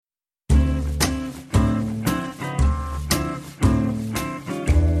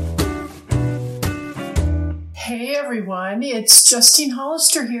Hey everyone, it's Justine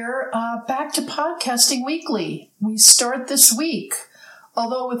Hollister here, back to Podcasting Weekly. We start this week.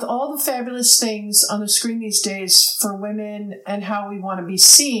 Although with all the fabulous things on the screen these days for women and how we want to be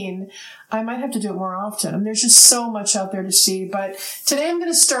seen, I might have to do it more often. There's just so much out there to see. But today I'm going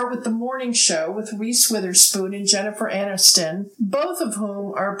to start with The Morning Show with Reese Witherspoon and Jennifer Aniston, both of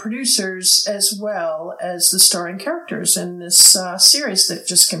whom are producers as well as the starring characters in this series that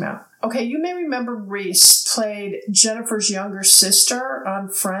just came out. Okay, you may remember Reese played Jennifer's younger sister on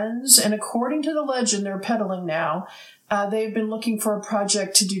Friends, and according to the legend they're peddling now, they've been looking for a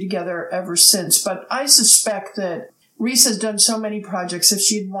project to do together ever since. But I suspect that Reese has done so many projects. If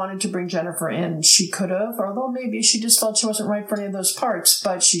she had wanted to bring Jennifer in, she could have, although maybe she just felt she wasn't right for any of those parts,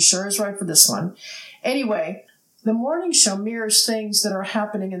 but she sure is right for this one. Anyway, The Morning Show mirrors things that are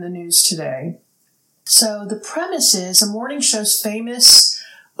happening in the news today. So the premise is a morning show's famous,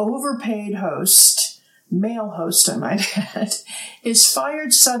 overpaid host, male host I might add, is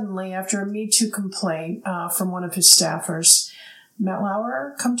fired suddenly after a Me Too complaint from one of his staffers. Matt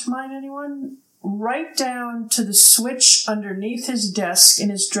Lauer, come to mind, anyone? Right down to the switch underneath his desk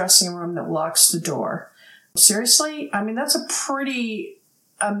in his dressing room that locks the door. Seriously? I mean, that's a pretty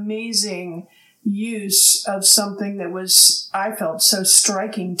amazing use of something that was, I felt, so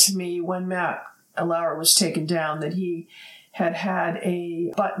striking to me when Matt Lauer was taken down, that he had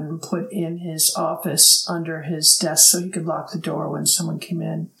a button put in his office under his desk so he could lock the door when someone came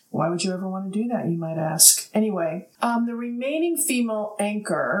in. Why would you ever want to do that, you might ask? Anyway, the remaining female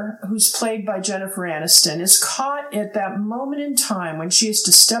anchor, who's played by Jennifer Aniston, is caught at that moment in time when she has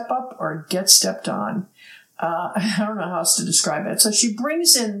to step up or get stepped on. I don't know how else to describe it. So she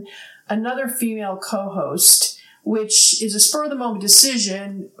brings in another female co-host, which is a spur-of-the-moment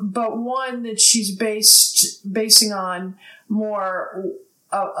decision, but one that she's basing on more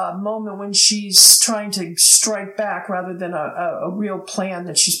a moment when she's trying to strike back rather than a real plan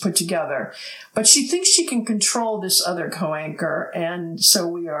that she's put together. But she thinks she can control this other co-anchor, and so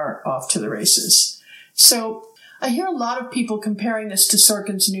we are off to the races. So I hear a lot of people comparing this to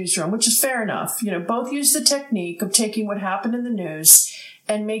Sorkin's Newsroom, which is fair enough. You know, both use the technique of taking what happened in the news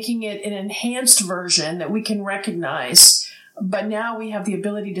and making it an enhanced version that we can recognize. But now we have the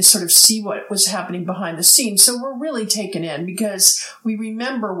ability to sort of see what was happening behind the scenes. So we're really taken in because we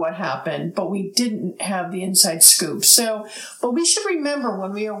remember what happened, but we didn't have the inside scoop. But we should remember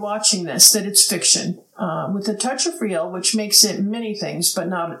when we are watching this that it's fiction with a touch of real, which makes it many things, but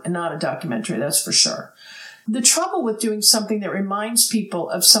not a documentary, that's for sure. The trouble with doing something that reminds people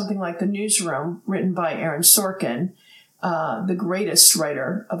of something like The Newsroom, written by Aaron Sorkin, the greatest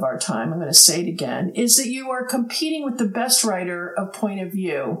writer of our time, I'm going to say it again, is that you are competing with the best writer of point of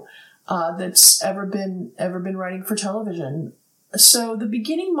view that's ever been writing for television. So the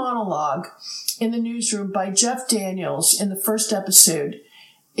beginning monologue in The Newsroom by Jeff Daniels in the first episode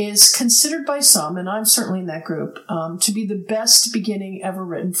is considered by some, and I'm certainly in that group, to be the best beginning ever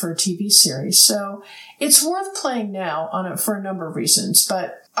written for a TV series. So it's worth playing now for a number of reasons.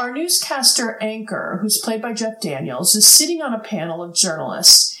 But our newscaster anchor, who's played by Jeff Daniels, is sitting on a panel of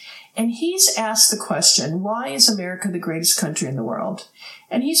journalists, and he's asked the question, why is America the greatest country in the world?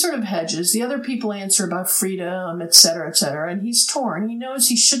 And he sort of hedges. The other people answer about freedom, et cetera, and he's torn. He knows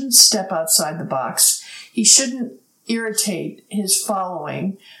he shouldn't step outside the box. He shouldn't irritate his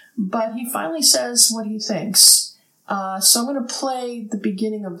following, but he finally says what he thinks. So I'm going to play the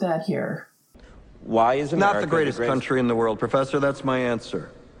beginning of that here. Why is America not the greatest country in the world, Professor? That's my answer.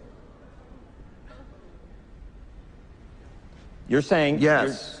 You're saying...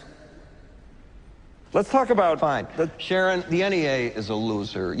 Yes. Let's talk about... Fine. Sharon, the NEA is a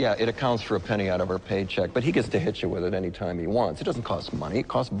loser. Yeah, it accounts for a penny out of our paycheck, but he gets to hit you with it anytime he wants. It doesn't cost money. It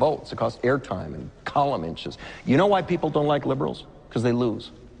costs votes. It costs airtime and column inches. You know why people don't like liberals? Because they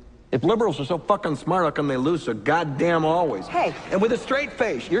lose. If liberals are so fucking smart, how come they lose so goddamn always? Hey. And with a straight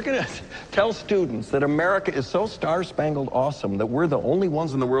face, you're going to tell students that America is so star-spangled awesome that we're the only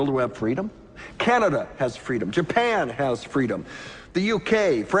ones in the world who have freedom? Canada has freedom. Japan has freedom. The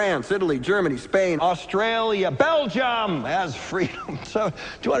UK, France, Italy, Germany, Spain, Australia, Belgium has freedom. So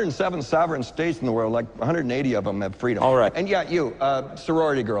 207 sovereign states in the world, like 180 of them have freedom. All right. And yeah, you,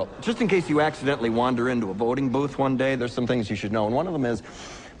 sorority girl, just in case you accidentally wander into a voting booth one day, there's some things you should know. And one of them is,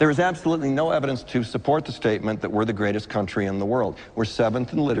 there is absolutely no evidence to support the statement that we're the greatest country in the world. We're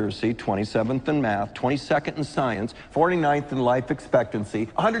 7th in literacy, 27th in math, 22nd in science, 49th in life expectancy,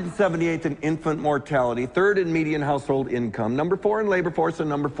 178th in infant mortality, 3rd in median household income, number 4 in labor force, and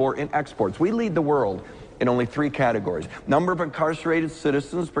number 4 in exports. We lead the world in only 3 categories: number of incarcerated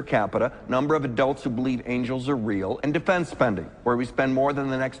citizens per capita, number of adults who believe angels are real, and defense spending, where we spend more than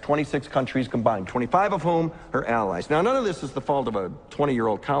the next 26 countries combined, 25 of whom are allies. Now, none of this is the fault of a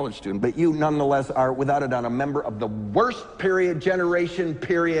 20-year-old college student, but you nonetheless are, without a doubt, a member of the worst generation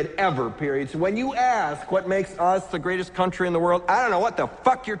ever. So when you ask what makes us the greatest country in the world, I don't know what the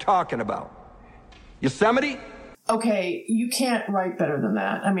fuck you're talking about. Yosemite? Okay, you can't write better than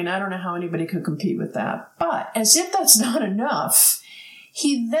that. I mean, I don't know how anybody could compete with that. But as if that's not enough,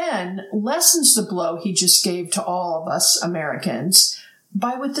 he then lessens the blow he just gave to all of us Americans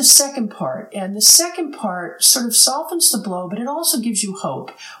with the second part. And the second part sort of softens the blow, but it also gives you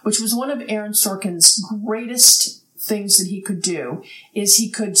hope, which was one of Aaron Sorkin's greatest things that he could do, is he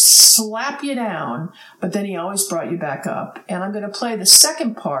could slap you down, but then he always brought you back up. And I'm going to play the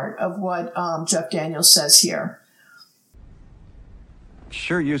second part of what Jeff Daniels says here.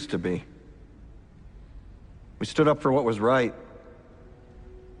 Sure used to be. We stood up for what was right.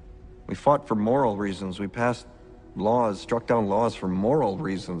 We fought for moral reasons. We passed laws, struck down laws for moral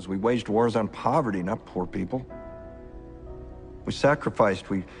reasons. We waged wars on poverty, not poor people. We sacrificed.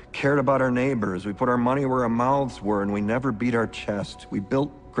 We cared about our neighbors. We put our money where our mouths were, and we never beat our chest. We built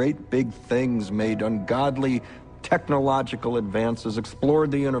great big things, made ungodly technological advances,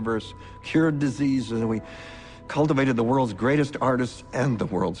 explored the universe, cured diseases, and we cultivated the world's greatest artists and the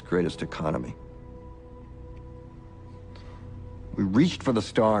world's greatest economy. We reached for the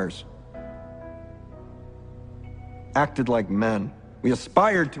stars, acted like men. We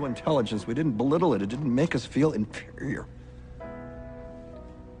aspired to intelligence. We didn't belittle it. It didn't make us feel inferior.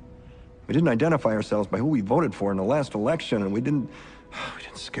 We didn't identify ourselves by who we voted for in the last election, and we didn't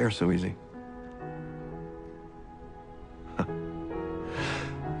scare so easy.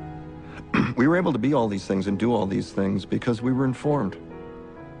 We were able to be all these things and do all these things because we were informed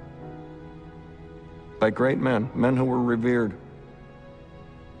by great men who were revered.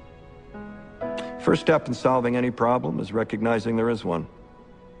 First step in solving any problem is recognizing there is one.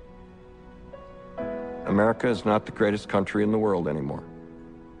 America is not the greatest country in the world anymore.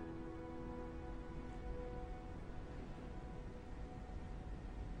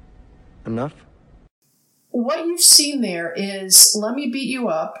 Enough? What you've seen there is, let me beat you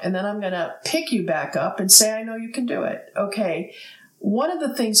up, and then I'm going to pick you back up and say, I know you can do it. Okay. One of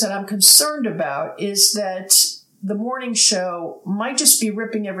the things that I'm concerned about is that the morning show might just be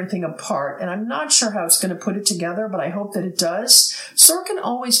ripping everything apart, and I'm not sure how it's going to put it together, but I hope that it does. Sorkin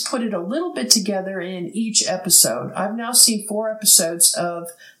always put it a little bit together in each episode. I've now seen 4 episodes of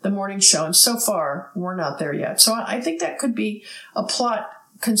the morning show, and so far, we're not there yet. So I think that could be a plot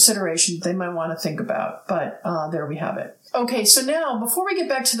consideration they might want to think about, but there we have it. Okay, so now, before we get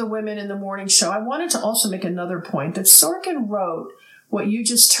back to the women in the morning show, I wanted to also make another point that Sorkin wrote what you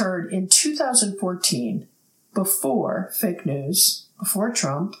just heard in 2014, before fake news, before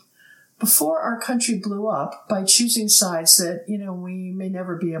Trump, before our country blew up by choosing sides that, we may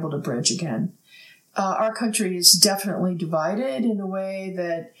never be able to bridge again. Our country is definitely divided in a way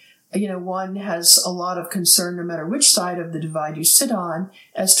that one has a lot of concern no matter which side of the divide you sit on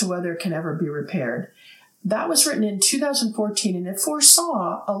as to whether it can ever be repaired. That was written in 2014, and it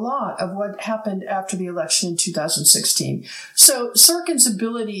foresaw a lot of what happened after the election in 2016. So Sorkin's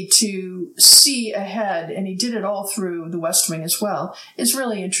ability to see ahead, and he did it all through the West Wing as well, is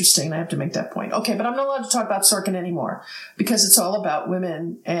really interesting. I have to make that point. Okay, but I'm not allowed to talk about Sorkin anymore because it's all about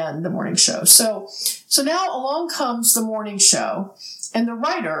women and the morning show. So now along comes the morning show. And the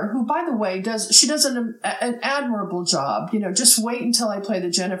writer, who, by the way, does an admirable job. Just wait until I play the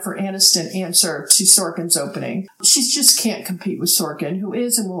Jennifer Aniston answer to Sorkin's opening. She just can't compete with Sorkin, who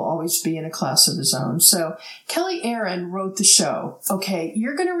is and will always be in a class of his own. So Kelly Aaron wrote the show. Okay,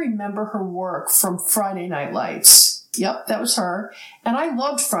 you're going to remember her work from Friday Night Lights. Yep, that was her. And I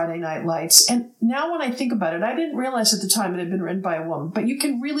loved Friday Night Lights. And now when I think about it, I didn't realize at the time it had been written by a woman. But you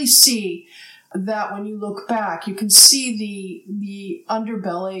can really see that when you look back, you can see the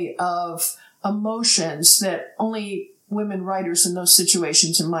underbelly of emotions that only women writers in those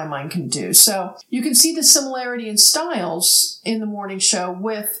situations, in my mind, can do. So you can see the similarity in styles in the morning show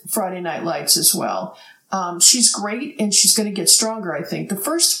with Friday Night Lights as well. She's great, and she's going to get stronger, I think. The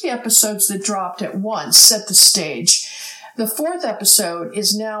first 3 episodes that dropped at once set the stage. The 4th episode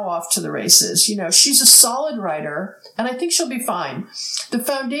is now off to the races. She's a solid writer, and I think she'll be fine. The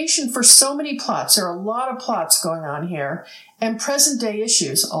foundation for so many plots, there are a lot of plots going on here, and present-day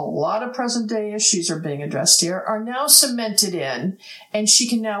issues, a lot of present-day issues are being addressed here, are now cemented in, and she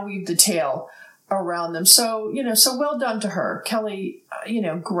can now weave the tale around them. So, so well done to her. Kelly,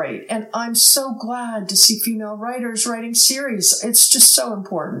 great. And I'm so glad to see female writers writing series. It's just so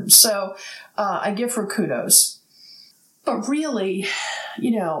important. So I give her kudos. But really,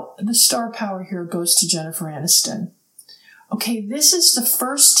 the star power here goes to Jennifer Aniston. Okay, this is the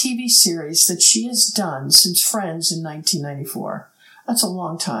first TV series that she has done since Friends in 1994. That's a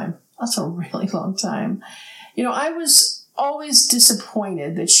long time. That's a really long time. I was always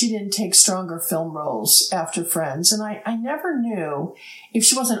disappointed that she didn't take stronger film roles after Friends, and I never knew if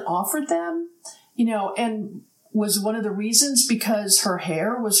she wasn't offered them, and was one of the reasons because her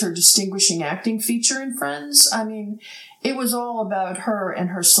hair was her distinguishing acting feature in Friends. I mean, it was all about her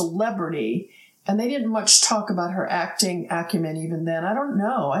and her celebrity. And they didn't much talk about her acting acumen even then. I don't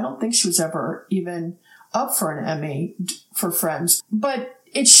know. I don't think she was ever even up for an Emmy for Friends. But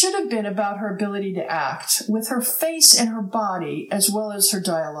it should have been about her ability to act with her face and her body as well as her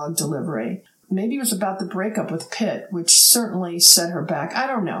dialogue delivery. Maybe it was about the breakup with Pitt, which certainly set her back. I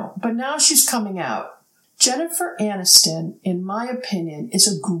don't know. But now she's coming out. Jennifer Aniston, in my opinion, is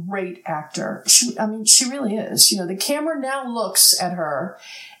a great actor. She really is. The camera now looks at her,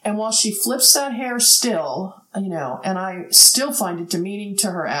 and while she flips that hair still, and I still find it demeaning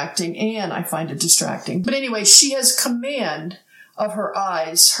to her acting, and I find it distracting. But anyway, she has command of her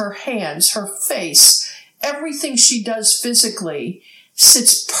eyes, her hands, her face. Everything she does physically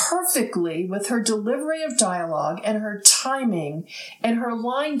sits perfectly with her delivery of dialogue and her timing and her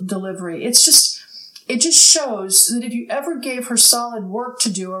line delivery. It just shows that if you ever gave her solid work to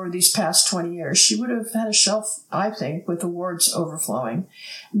do over these past 20 years, she would have had a shelf, I think, with awards overflowing.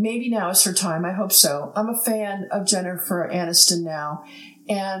 Maybe now is her time. I hope so. I'm a fan of Jennifer Aniston now,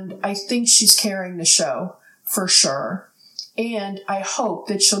 and I think she's carrying the show for sure. And I hope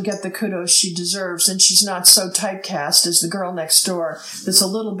that she'll get the kudos she deserves and she's not so typecast as the girl next door that's a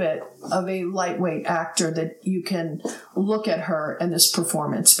little bit of a lightweight actor that you can look at her in this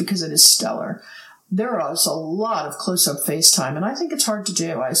performance because it is stellar. There is a lot of close-up face time, and I think it's hard to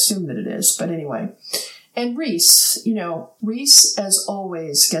do. I assume that it is, but anyway. And Reese, Reese, as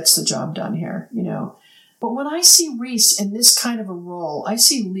always, gets the job done here, But when I see Reese in this kind of a role, I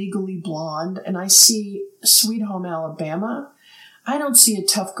see Legally Blonde, and I see Sweet Home Alabama. I don't see a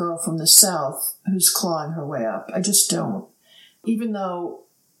tough girl from the South who's clawing her way up. I just don't. Even though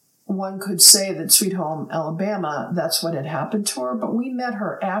one could say that Sweet Home Alabama, that's what had happened to her, but we met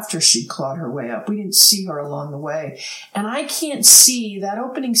her after she clawed her way up. We didn't see her along the way. And I can't see that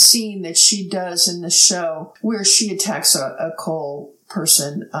opening scene that she does in the show where she attacks a coal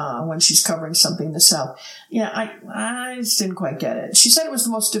person when she's covering something in the South. I just didn't quite get it. She said it was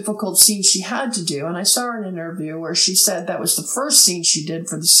the most difficult scene she had to do, and I saw her in an interview where she said that was the first scene she did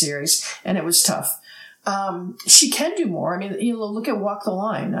for the series, and it was tough. She can do more. Look at Walk the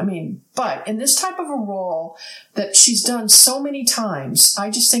Line. But in this type of a role that she's done so many times,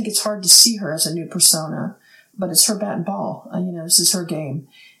 I just think it's hard to see her as a new persona. But it's her bat and ball. This is her game.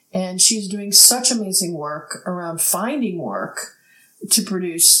 And she's doing such amazing work around finding work to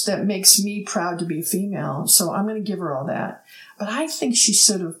produce that makes me proud to be a female. So I'm going to give her all that. But I think she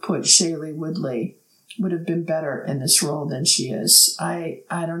should have put Shailene Woodley would have been better in this role than she is. I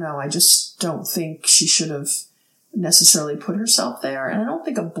don't know. I just don't think she should have necessarily put herself there. And I don't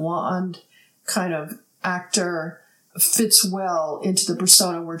think a blonde kind of actor fits well into the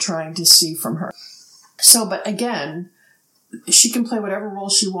persona we're trying to see from her. So, but again, she can play whatever role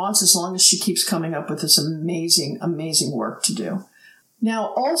she wants as long as she keeps coming up with this amazing, amazing work to do.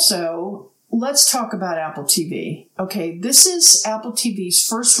 Now, also, let's talk about Apple TV. Okay, this is Apple TV's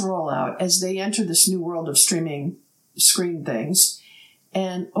first rollout as they enter this new world of streaming screen things.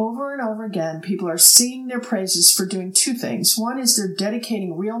 And over again, people are singing their praises for doing two things. One is they're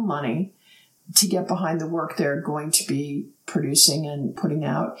dedicating real money to get behind the work they're going to be producing and putting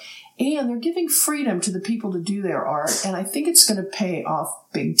out. And they're giving freedom to the people to do their art. And I think it's going to pay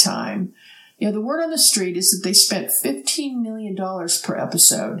off big time. The word on the street is that they spent $15 million per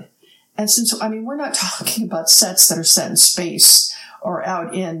episode. And since, we're not talking about sets that are set in space or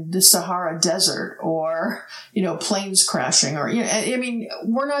out in the Sahara Desert or, planes crashing or,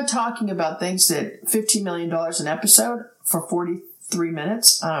 we're not talking about things that $15 million an episode for 43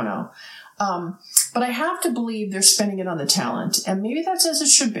 minutes. I don't know. But I have to believe they're spending it on the talent, and maybe that's as it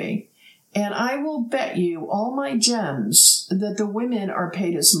should be. And I will bet you all my gems that the women are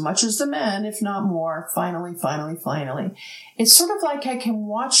paid as much as the men, if not more. Finally. It's sort of like I can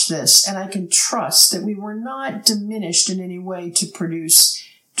watch this and I can trust that we were not diminished in any way to produce,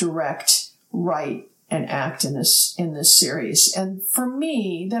 direct, write, and act in this series. And for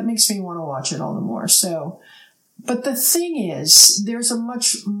me, that makes me want to watch it all the more. So But the thing is, there's a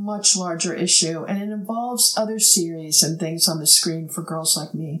much, much larger issue, and it involves other series and things on the screen for girls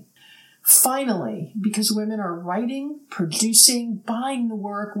like me. Finally, because women are writing, producing, buying the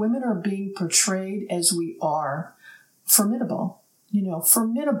work, women are being portrayed as we are. Formidable,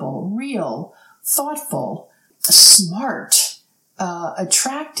 formidable, real, thoughtful, smart,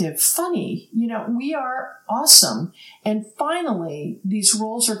 attractive, funny. We are awesome. And finally, these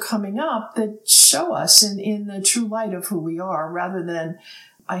roles are coming up that show us in the true light of who we are, rather than,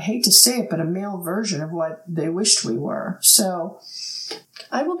 I hate to say it, but a male version of what they wished we were. So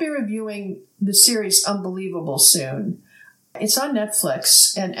I will be reviewing the series Unbelievable soon. It's on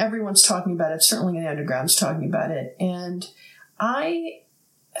Netflix, and everyone's talking about it. Certainly in the underground's talking about it. And I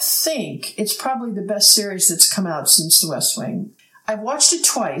think it's probably the best series that's come out since The West Wing. I've watched it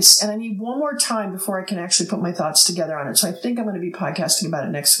twice, and I need one more time before I can actually put my thoughts together on it. So I think I'm going to be podcasting about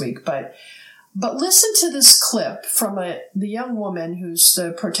it next week. But listen to this clip from the young woman who's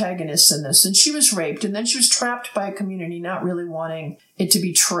the protagonist in this. And she was raped, and then she was trapped by a community not really wanting it to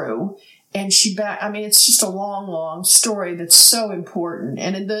be true. And it's just a long, long story that's so important.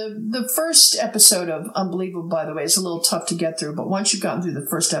 And in the first episode of Unbelievable, by the way, is a little tough to get through. But once you've gotten through the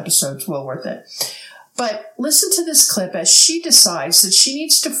first episode, it's well worth it. But listen to this clip as she decides that she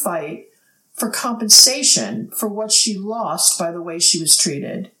needs to fight for compensation for what she lost by the way she was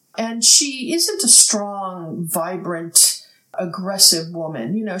treated. And she isn't a strong, vibrant, aggressive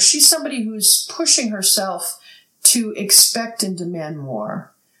woman. She's somebody who's pushing herself to expect and demand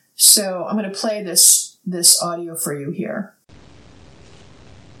more. So I'm going to play this audio for you here.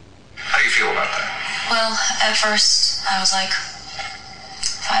 How do you feel about that? Well, at first I was like,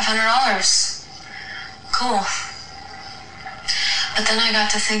 $500. Cool. But then I got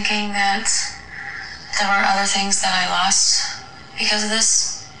to thinking that there were other things that I lost because of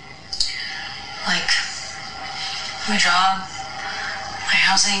this. Like my job, my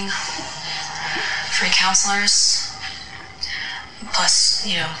housing, free counselors, plus,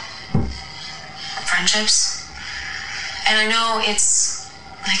 friendships. And I know it's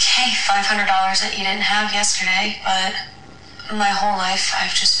like, hey, $500 that you didn't have yesterday, but my whole life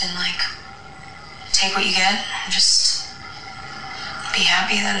I've just been like, take what you get and just be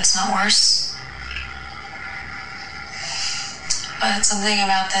happy that it's not worse. But something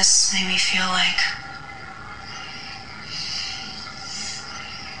about this made me feel like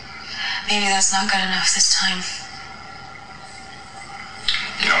maybe that's not good enough this time.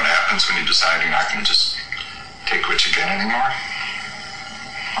 You know what happens when you decide you're not going to just take what you get anymore?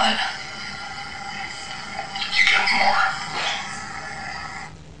 What? You get more.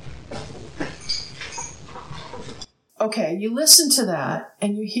 Okay, you listen to that,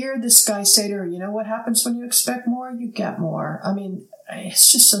 and you hear this guy say to her, what happens when you expect more? You get more. I mean,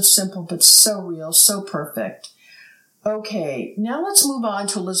 it's just so simple, but so real, so perfect. Okay, now let's move on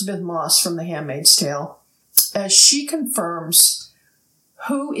to Elizabeth Moss from The Handmaid's Tale, as she confirms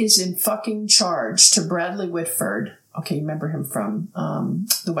who is in fucking charge to Bradley Whitford. Okay, you remember him from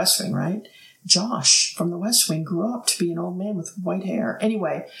The West Wing, right? Josh from The West Wing grew up to be an old man with white hair.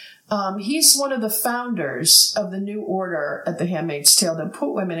 Anyway, he's one of the founders of the new order at The Handmaid's Tale that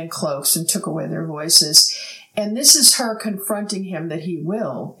put women in cloaks and took away their voices. And this is her confronting him that he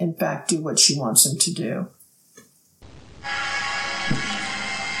will, in fact, do what she wants him to do.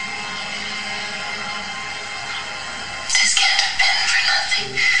 This can't have been for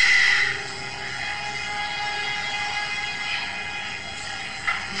nothing.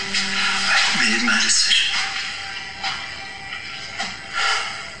 I made my decision.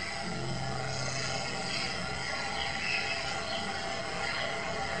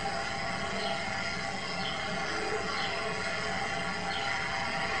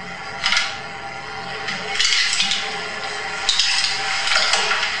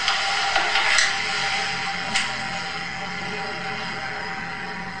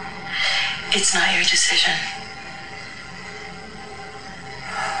 It's not your decision.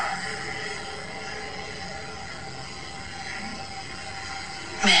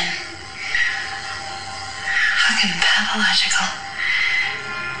 Men. Fucking pathological.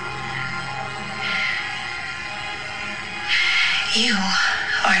 You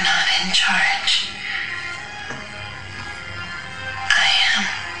are not in charge. I am.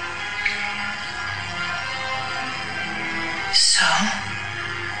 So,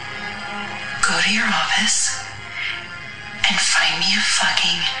 go to your office and find me a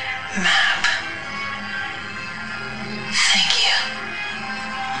fucking map. Thank you.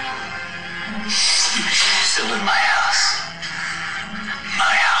 Still in my house.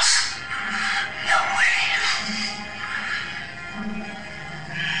 My house. No way.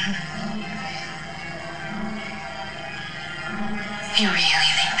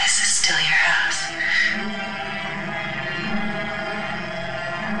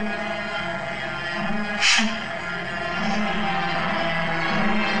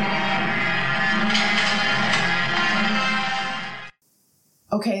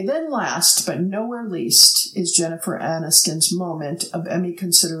 Okay, then last but nowhere least is Jennifer Aniston's moment of Emmy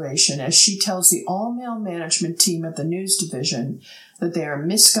consideration as she tells the all-male management team at the news division that they are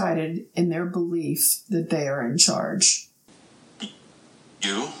misguided in their belief that they are in charge.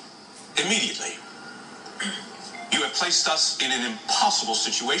 You, immediately. You have placed us in an impossible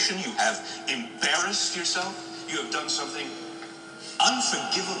situation. You have embarrassed yourself. You have done something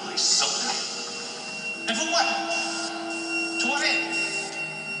unforgivably silly. And for what? To what end?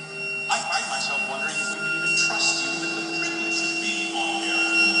 I find myself wondering if we can even trust you with the privilege of being on air.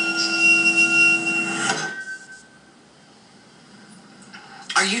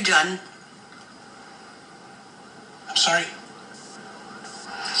 Are you done? I'm sorry.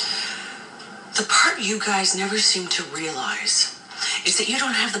 The part you guys never seem to realize is that you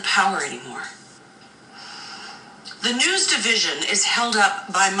don't have the power anymore. The news division is held up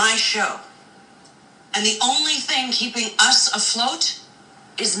by my show. And the only thing keeping us afloat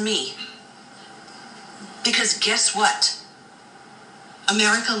is me. Because guess what?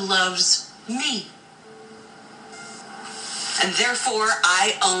 America loves me. And therefore,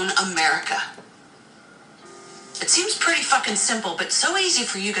 I own America. It seems pretty fucking simple, but so easy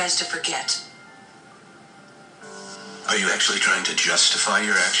for you guys to forget. Are you actually trying to justify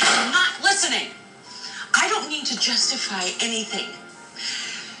your actions? I'm not listening. I don't need to justify anything.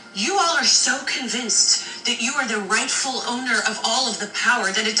 You all are so convinced that you are the rightful owner of all of the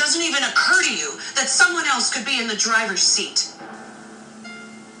power that it doesn't even occur to you that someone else could be in the driver's seat.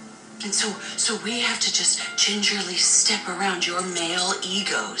 And so we have to just gingerly step around your male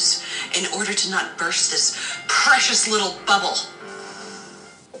egos in order to not burst this precious little bubble.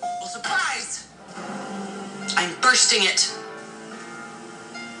 Well, surprise! I'm bursting it.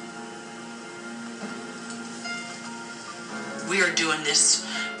 We are doing this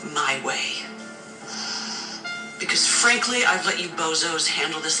my way. Because frankly, I've let you bozos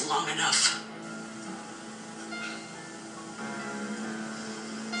handle this long enough.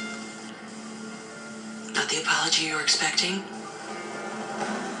 Not the apology you were expecting?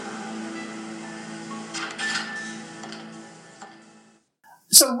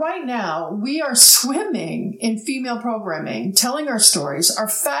 So right now, we are swimming in female programming, telling our stories, our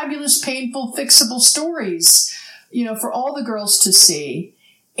fabulous, painful, fixable stories, for all the girls to see.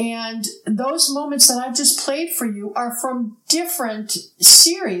 And those moments that I've just played for you are from different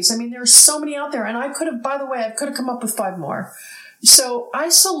series. I mean, there's so many out there. And I could have come up with 5 more. So I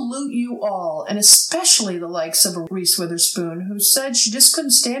salute you all, and especially the likes of Reese Witherspoon, who said she just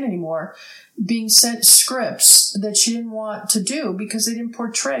couldn't stand anymore being sent scripts that she didn't want to do because they didn't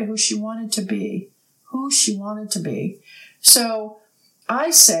portray who she wanted to be. So I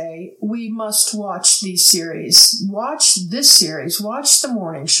say we must watch these series. Watch this series. Watch the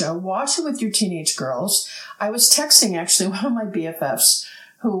morning show. Watch it with your teenage girls. I was texting, actually, one of my BFFs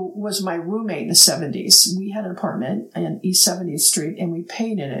who was my roommate in the 70s. We had an apartment on East 70th Street, and we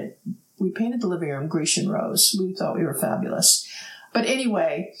painted it. We painted the living room Grecian rose. We thought we were fabulous. But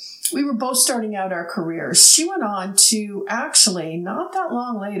anyway, we were both starting out our careers. She went on to, actually, not that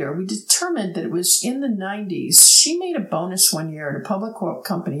long later, we determined that it was in the 90s. She made a bonus one year at a public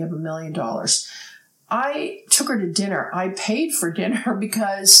company of $1 million. I took her to dinner. I paid for dinner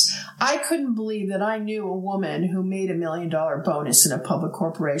because I couldn't believe that I knew a woman who made $1 million bonus in a public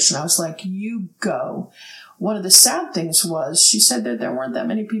corporation. I was like, you go. One of the sad things was she said that there weren't that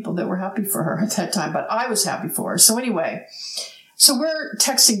many people that were happy for her at that time, but I was happy for her. So anyway, so we're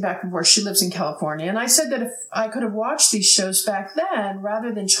texting back and forth. She lives in California. And I said that if I could have watched these shows back then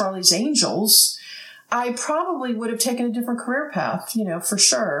rather than Charlie's Angels, I probably would have taken a different career path, for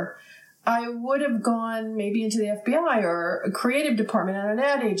sure. I would have gone maybe into the FBI or a creative department at an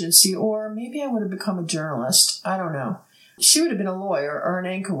ad agency, or maybe I would have become a journalist. I don't know. She would have been a lawyer or an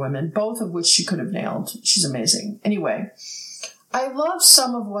anchorwoman, both of which she could have nailed. She's amazing. Anyway, I love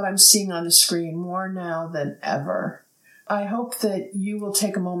some of what I'm seeing on the screen more now than ever. I hope that you will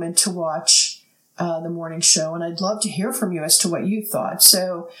take a moment to watch the morning show, and I'd love to hear from you as to what you thought.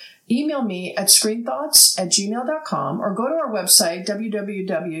 So email me at screenthoughts@gmail.com or go to our website,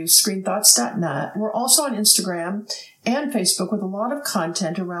 www.screenthoughts.net. We're also on Instagram and Facebook with a lot of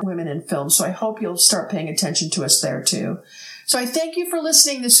content around women in film, so I hope you'll start paying attention to us there too. So I thank you for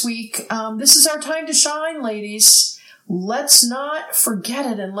listening this week. This is our time to shine, ladies. Let's not forget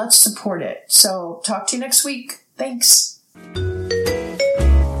it and let's support it. So talk to you next week. Thanks.